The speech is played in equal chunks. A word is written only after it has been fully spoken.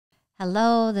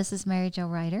Hello, this is Mary Jo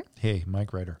Ryder. Hey,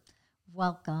 Mike Ryder.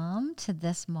 Welcome to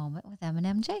This Moment with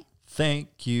M&MJ.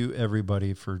 Thank you,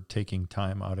 everybody, for taking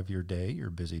time out of your day, your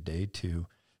busy day, to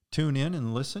tune in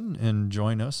and listen and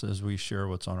join us as we share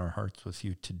what's on our hearts with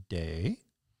you today.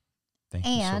 Thank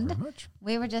you so very much.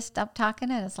 We were just up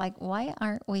talking, and it's like, why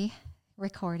aren't we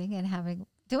recording and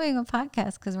doing a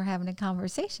podcast? Because we're having a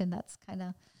conversation. That's kind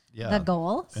of the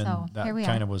goal. And so that here we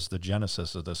kind are. of was the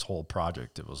genesis of this whole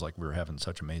project. It was like we were having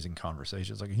such amazing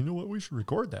conversations. Like, you know what, we should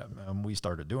record that. And we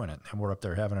started doing it. And we're up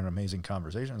there having an amazing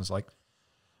conversation. It's like,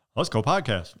 let's go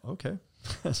podcast. Okay.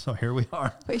 So here we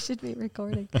are. We should be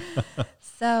recording.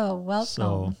 So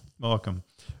welcome.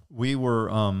 We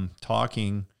were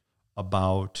talking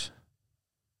about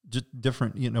just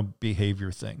different,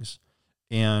 behavior things.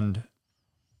 And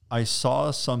I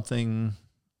saw something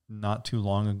not too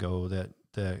long ago that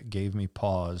gave me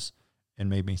pause and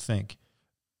made me think.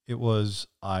 It was,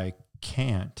 I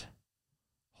can't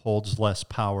holds less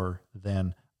power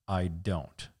than I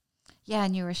don't. Yeah,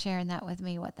 and you were sharing that with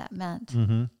me, what that meant.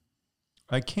 Mm-hmm.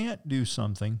 I can't do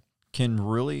something can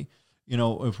really,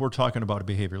 if we're talking about a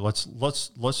behavior,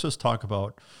 let's just talk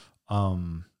about,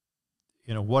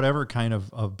 whatever kind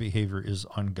of behavior is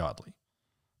ungodly.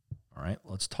 All right,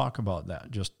 let's talk about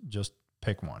that. Just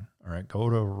pick one. All right,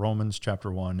 go to Romans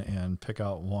chapter 1 and pick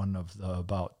out one of the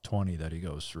about 20 that he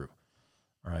goes through.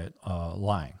 All right,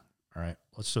 lying. All right,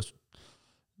 let's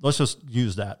just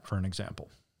use that for an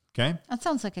example. Okay, That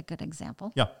sounds like a good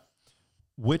example. yeah.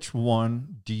 Which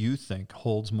one do you think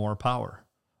holds more power?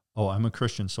 Oh, I'm a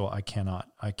Christian, so I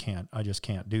just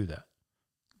can't do that.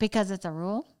 Because it's a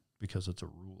rule? Because it's a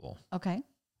rule. Okay.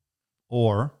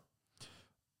 Or,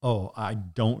 oh, I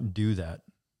don't do that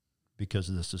because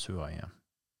this is who I am.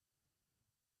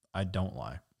 I don't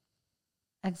lie.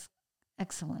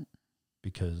 Excellent.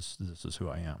 Because this is who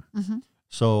I am. Mm-hmm.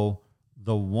 So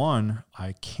the one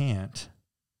I can't,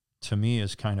 to me,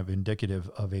 is kind of indicative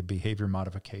of a behavior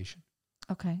modification.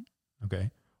 Okay.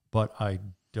 Okay. But I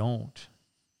don't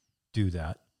do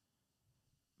that.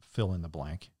 Fill in the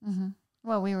blank. Mm-hmm.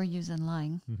 Well, we were using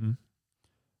lying. Mm-hmm.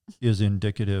 Is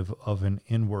indicative of an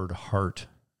inward heart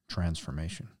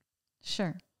transformation.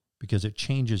 Sure. Because it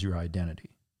changes your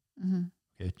identity. Mm-hmm.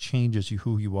 It changes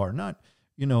who you are. Not,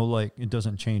 like it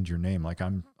doesn't change your name. Like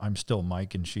I'm still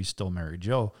Mike and she's still Mary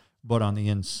Jo. But on the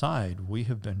inside, we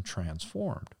have been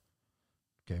transformed.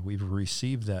 Okay, we've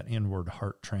received that inward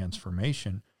heart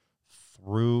transformation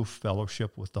through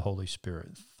fellowship with the Holy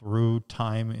Spirit, through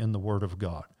time in the Word of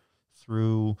God,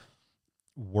 through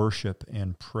worship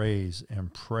and praise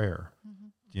and prayer.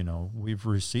 Mm-hmm. We've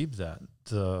received that.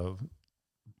 The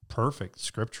perfect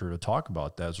scripture to talk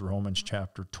about that is Romans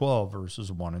chapter 12,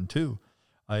 verses 1 and 2.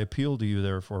 I appeal to you,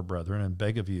 therefore, brethren, and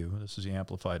beg of you, this is the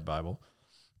Amplified Bible,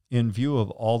 in view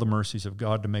of all the mercies of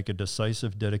God, to make a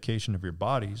decisive dedication of your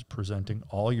bodies, presenting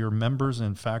all your members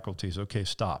and faculties. Okay,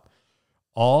 stop.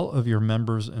 All of your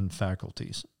members and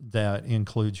faculties. That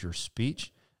includes your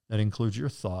speech. That includes your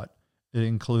thought. It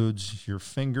includes your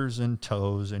fingers and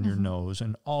toes and your nose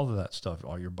and all of that stuff,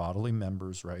 all your bodily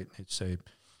members, right? They'd say,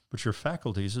 but your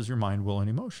faculties is your mind, will, and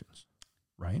emotions,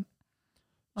 right?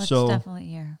 Well, it's definitely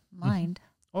your mind.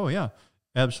 Oh, yeah,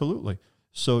 absolutely.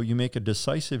 So you make a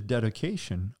decisive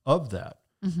dedication of that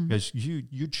because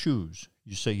you choose.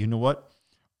 You say, you know what?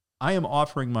 I am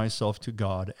offering myself to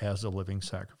God as a living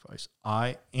sacrifice.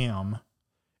 I am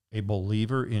a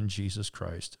believer in Jesus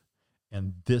Christ,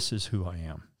 and this is who I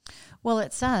am. Well,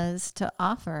 it says to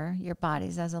offer your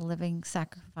bodies as a living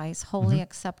sacrifice, wholly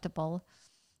acceptable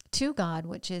to God,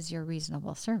 which is your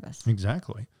reasonable service.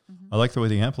 Exactly. I like the way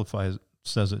the Amplified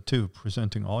says it too,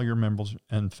 presenting all your members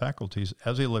and faculties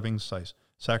as a living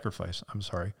sacrifice,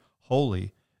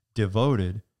 holy,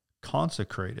 devoted,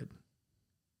 consecrated,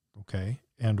 okay,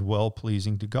 and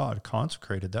well-pleasing to God.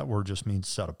 Consecrated, that word just means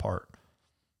set apart,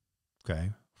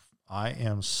 okay? I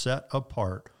am set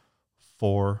apart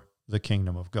for the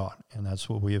kingdom of God, and that's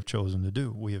what we have chosen to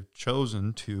do. We have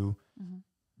chosen to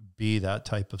be that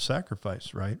type of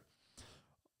sacrifice, right?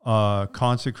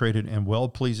 Consecrated and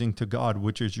well-pleasing to God,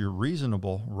 which is your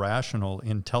reasonable, rational,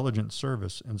 intelligent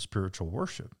service and spiritual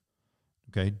worship.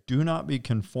 Okay, do not be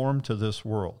conformed to this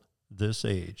world, this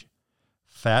age,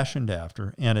 fashioned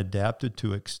after and adapted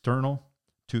to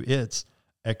its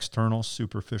external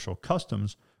superficial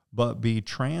customs, but be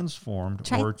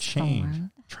transformed or changed.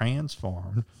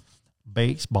 Transformed.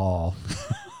 Baseball.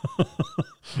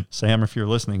 Sam, if you're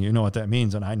listening, you know what that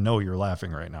means, and I know you're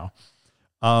laughing right now.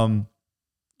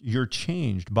 You're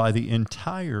changed by the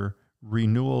entire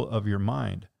renewal of your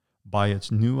mind, by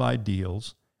its new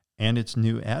ideals and its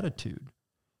new attitude,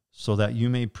 so that you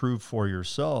may prove for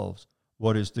yourselves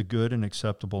what is the good and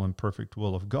acceptable and perfect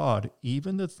will of God,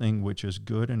 even the thing which is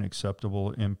good and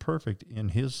acceptable and perfect in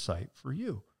his sight for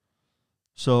you.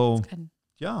 So, That's good.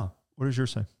 yeah. What does yours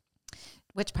say?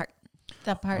 Which part?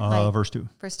 That part, Verse 2.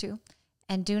 Verse 2.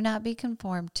 And do not be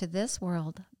conformed to this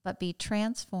world, but be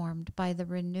transformed by the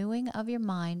renewing of your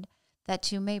mind,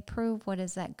 that you may prove what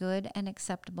is that good and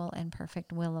acceptable and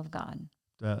perfect will of God.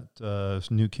 That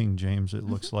New King James, it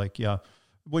looks like, yeah,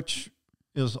 which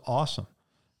is awesome.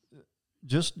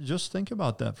 Just think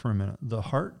about that for a minute. The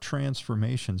heart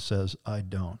transformation says, I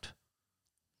don't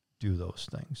do those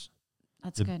things.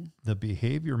 That's good. The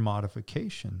behavior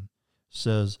modification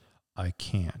says, I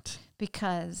can't.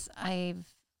 Because I've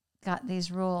got these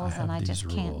rules and I just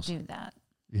can't do that.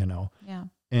 You know? Yeah.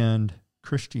 And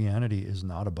Christianity is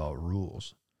not about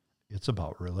rules. It's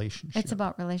about relationship. It's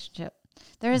about relationship.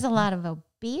 There is a lot of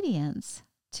obedience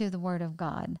to the Word of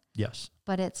God. Yes.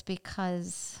 But it's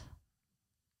because,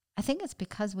 I think it's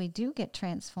because we do get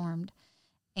transformed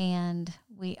and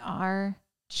we are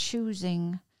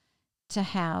choosing to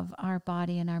have our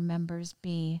body and our members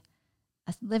be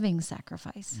a living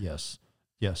sacrifice. Yes.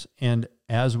 Yes. And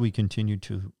as we continue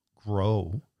to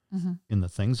grow in the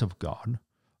things of God,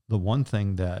 the one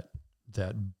thing that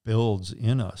builds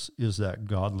in us is that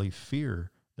godly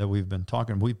fear that we've been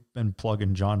talking. We've been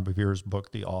plugging John Bevere's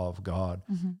book, The Awe of God,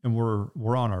 and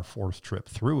we're on our fourth trip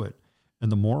through it.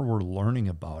 And the more we're learning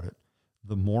about it,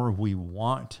 the more we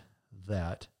want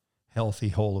that healthy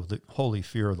holy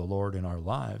fear of the Lord in our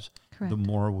lives. Correct. The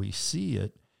more we see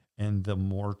it, and the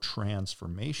more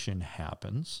transformation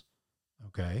happens.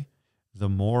 Okay, the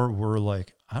more we're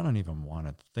like, I don't even want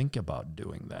to think about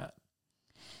doing that.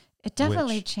 It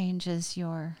definitely changes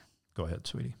your... Go ahead,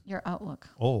 sweetie. Your outlook.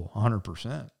 Oh,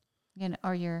 100%. You know,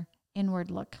 or your inward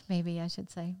look, maybe I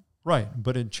should say. Right,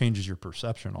 but it changes your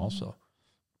perception also.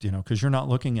 You know, because you're not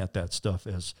looking at that stuff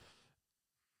as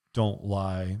don't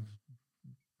lie,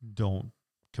 don't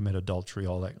commit adultery,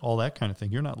 all that kind of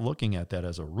thing. You're not looking at that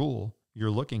as a rule. You're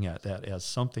looking at that as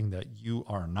something that you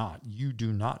are not. You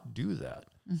do not do that.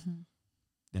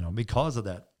 You know, because of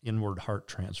that inward heart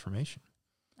transformation.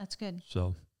 That's good.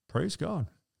 So praise God.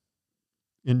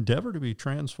 Endeavor to be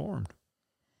transformed.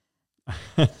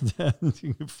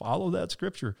 Follow that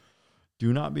scripture.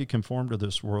 Do not be conformed to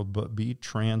this world, but be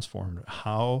transformed.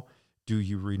 How do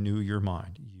you renew your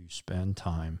mind? You spend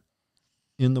time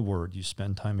in the Word. You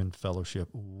spend time in fellowship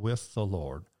with the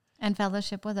Lord. And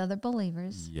fellowship with other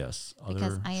believers. Yes, because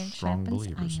other iron strong sharpens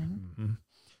believers. iron.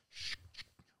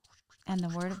 And the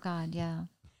Word of God, yeah.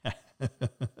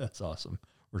 That's awesome.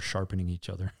 We're sharpening each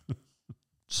other.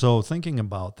 So thinking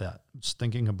about that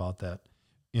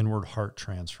inward heart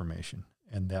transformation,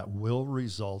 and that will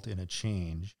result in a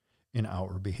change in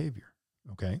outward behavior.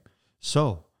 Okay.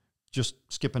 So just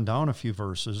skipping down a few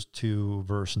verses to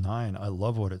verse 9, I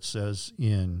love what it says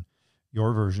in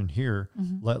your version here.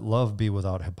 Let love be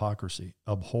without hypocrisy.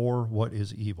 Abhor what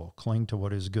is evil. Cling to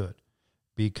what is good.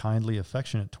 Be kindly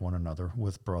affectionate to one another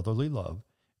with brotherly love,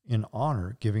 in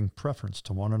honor, giving preference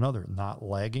to one another, not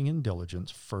lagging in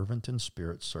diligence, fervent in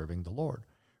spirit, serving the Lord,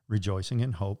 rejoicing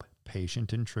in hope,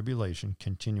 patient in tribulation,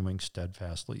 continuing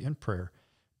steadfastly in prayer,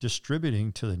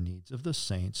 distributing to the needs of the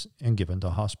saints, and given to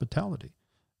hospitality.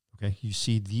 Okay, you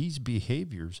see, these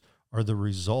behaviors are the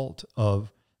result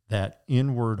of that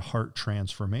inward heart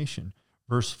transformation.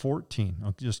 Verse 14,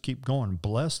 I'll just keep going.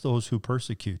 Bless those who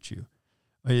persecute you.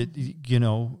 You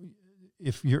know,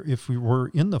 if we were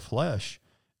in the flesh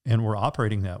and we're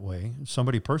operating that way,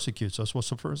 somebody persecutes us, what's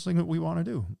the first thing that we want to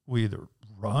do? We either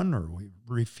run or we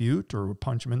refute or we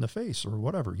punch them in the face or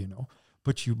whatever, you know.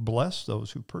 But you bless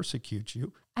those who persecute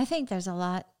you. I think there's a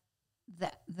lot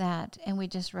that and we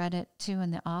just read it too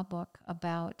in the Awe book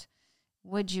about,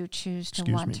 would you choose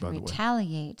to want to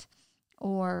retaliate,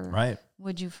 or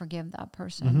would you forgive that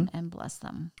person and bless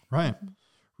them? Right.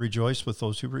 Rejoice with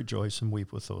those who rejoice and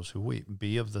weep with those who weep.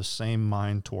 Be of the same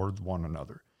mind toward one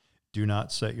another. Do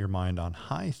not set your mind on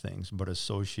high things, but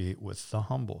associate with the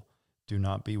humble. Do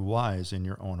not be wise in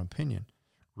your own opinion.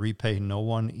 Repay no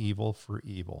one evil for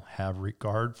evil. Have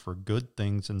regard for good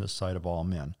things in the sight of all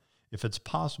men. If it's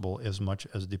possible, as much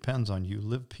as depends on you,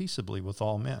 live peaceably with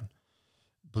all men.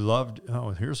 Beloved,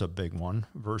 here's a big one,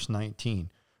 verse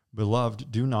 19.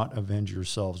 Beloved, do not avenge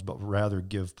yourselves, but rather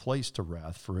give place to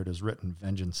wrath, for it is written,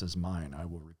 vengeance is mine, I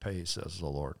will repay, says the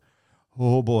Lord.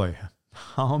 Oh boy,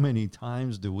 how many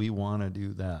times do we want to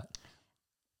do that?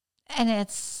 And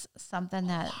it's something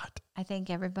that I think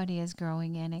everybody is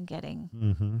growing in and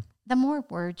getting. The more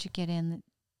words you get in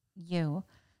you,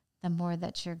 the more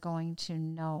that you're going to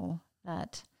know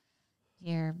that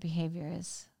your behavior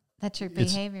is That your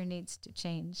It's- behavior needs to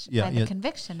change Yeah, by the yeah.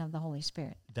 conviction of the Holy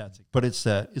Spirit. But it's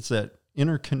that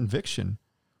inner conviction,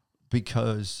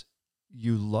 because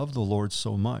you love the Lord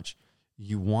so much,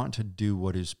 you want to do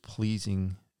what is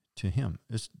pleasing to him.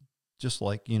 It's just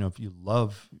like, if you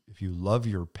love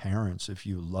your parents, if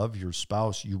you love your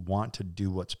spouse, you want to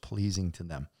do what's pleasing to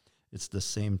them. It's the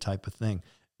same type of thing.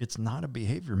 It's not a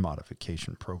behavior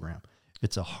modification program.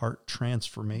 It's a heart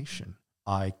transformation.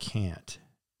 I can't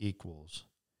equals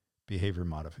behavior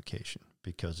modification,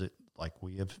 because it, like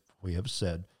we have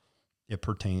said, it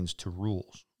pertains to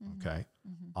rules. Okay.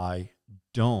 Mm-hmm. I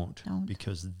don't,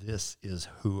 because this is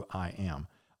who I am.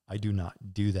 I do not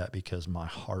do that because my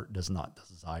heart does not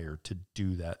desire to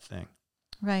do that thing.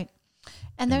 Right.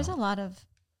 And there's a lot of,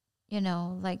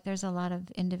 there's a lot of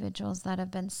individuals that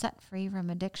have been set free from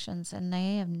addictions, and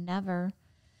they never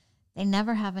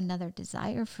have another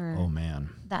desire for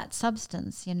that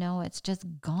substance. It's just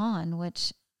gone,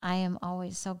 which I am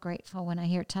always so grateful when I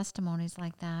hear testimonies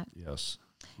like that. Yes.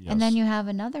 And then you have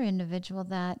another individual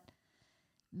that,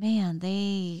 man,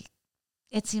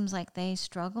 it seems like they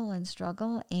struggle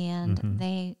and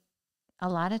they a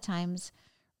lot of times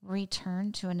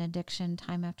return to an addiction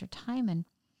time after time. And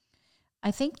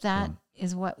I think that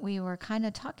is what we were kind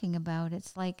of talking about.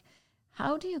 It's like,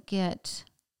 how do you get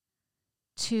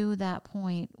to that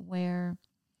point where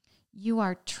you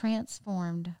are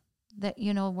transformed, that,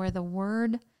 where the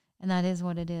word, and that is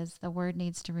what it is, the word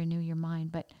needs to renew your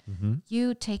mind, but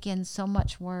you take in so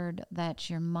much word that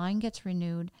your mind gets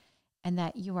renewed and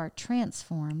that you are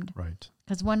transformed. Right.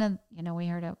 Because we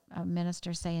heard a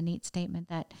minister say a neat statement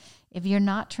that if you're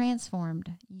not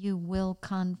transformed, you will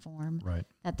conform. Right.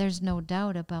 That there's no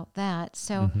doubt about that.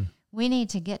 So we need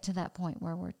to get to that point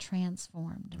where we're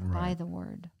transformed by the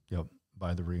word. Yep.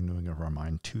 By the renewing of our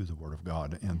mind to the word of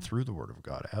God and through the word of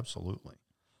God. Absolutely.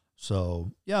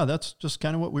 So yeah, that's just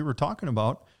kind of what we were talking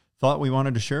about. Thought we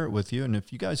wanted to share it with you. And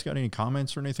if you guys got any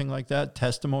comments or anything like that,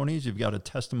 testimonies, you've got a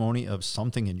testimony of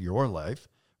something in your life,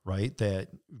 right, that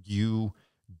you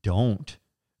don't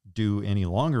do any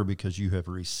longer because you have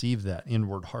received that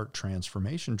inward heart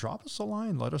transformation, drop us a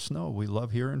line. Let us know. We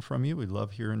love hearing from you. We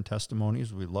love hearing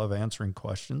testimonies. We love answering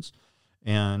questions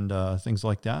and things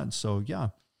like that. So yeah.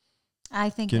 I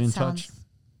think get it in sounds touch.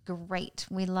 Great.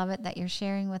 We love it that you're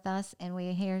sharing with us, and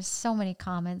we hear so many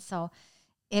comments. So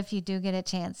if you do get a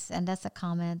chance, send us a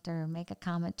comment or make a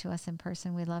comment to us in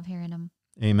person. We love hearing them.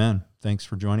 Amen. Thanks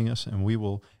for joining us, and we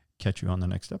will catch you on the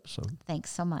next episode. Thanks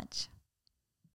so much.